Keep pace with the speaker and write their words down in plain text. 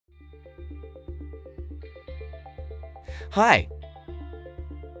Hi!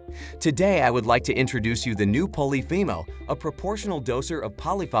 Today I would like to introduce you the new Polifemo, a proportional doser of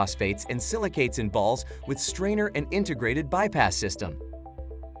polyphosphates and silicates in balls with strainer and integrated bypass system.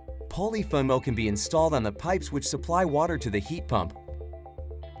 Polifemo can be installed on the pipes which supply water to the heat pump,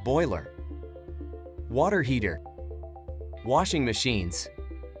 boiler, water heater, washing machines,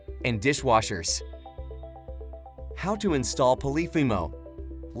 and dishwashers. How to install Polifemo?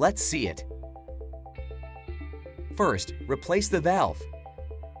 Let's see it. First, replace the valve.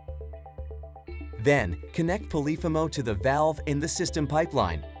 Then, connect Polifemo to the valve in the system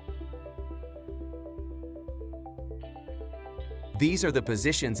pipeline. These are the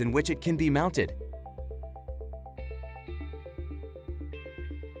positions in which it can be mounted.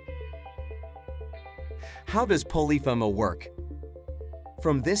 How does Polifemo work?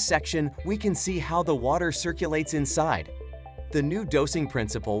 From this section, we can see how the water circulates inside. The new dosing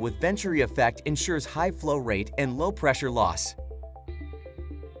principle with Venturi effect ensures high flow rate and low pressure loss.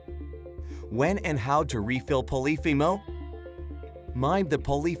 When and how to refill Polifemo? Mind the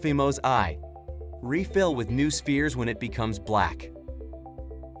Polifemo's eye. Refill with new spheres when it becomes black.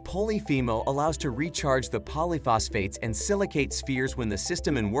 Polifemo allows to recharge the polyphosphates and silicate spheres when the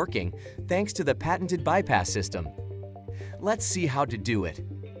system is working, thanks to the patented bypass system. Let's see how to do it.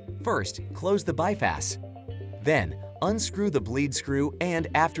 First, close the bypass. Then, unscrew the bleed screw and,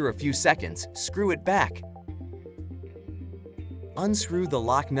 after a few seconds, screw it back. Unscrew the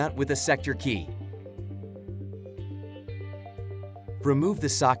lock nut with a sector key. Remove the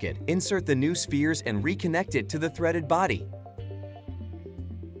socket, insert the new spheres and reconnect it to the threaded body.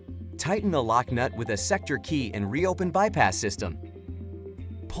 Tighten the lock nut with a sector key and reopen bypass system.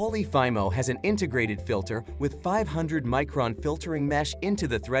 Polifemo has an integrated filter with 500 micron filtering mesh into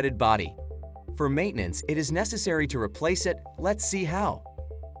the threaded body. For maintenance, it is necessary to replace it. Let's see how.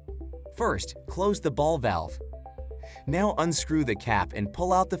 First, close the ball valve. Now unscrew the cap and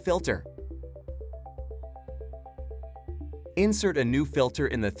pull out the filter. Insert a new filter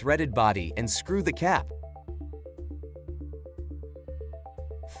in the threaded body and screw the cap.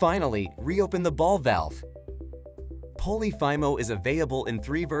 Finally, reopen the ball valve. Polifemo is available in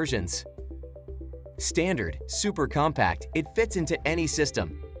 3 versions. Standard, super compact, it fits into any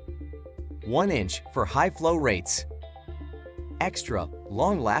system. 1 inch for high flow rates. Extra,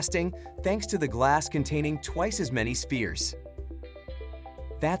 long-lasting, thanks to the glass containing twice as many spheres.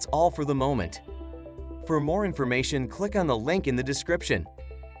 That's all for the moment. For more information, click on the link in the description.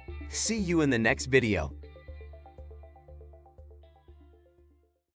 See you in the next video.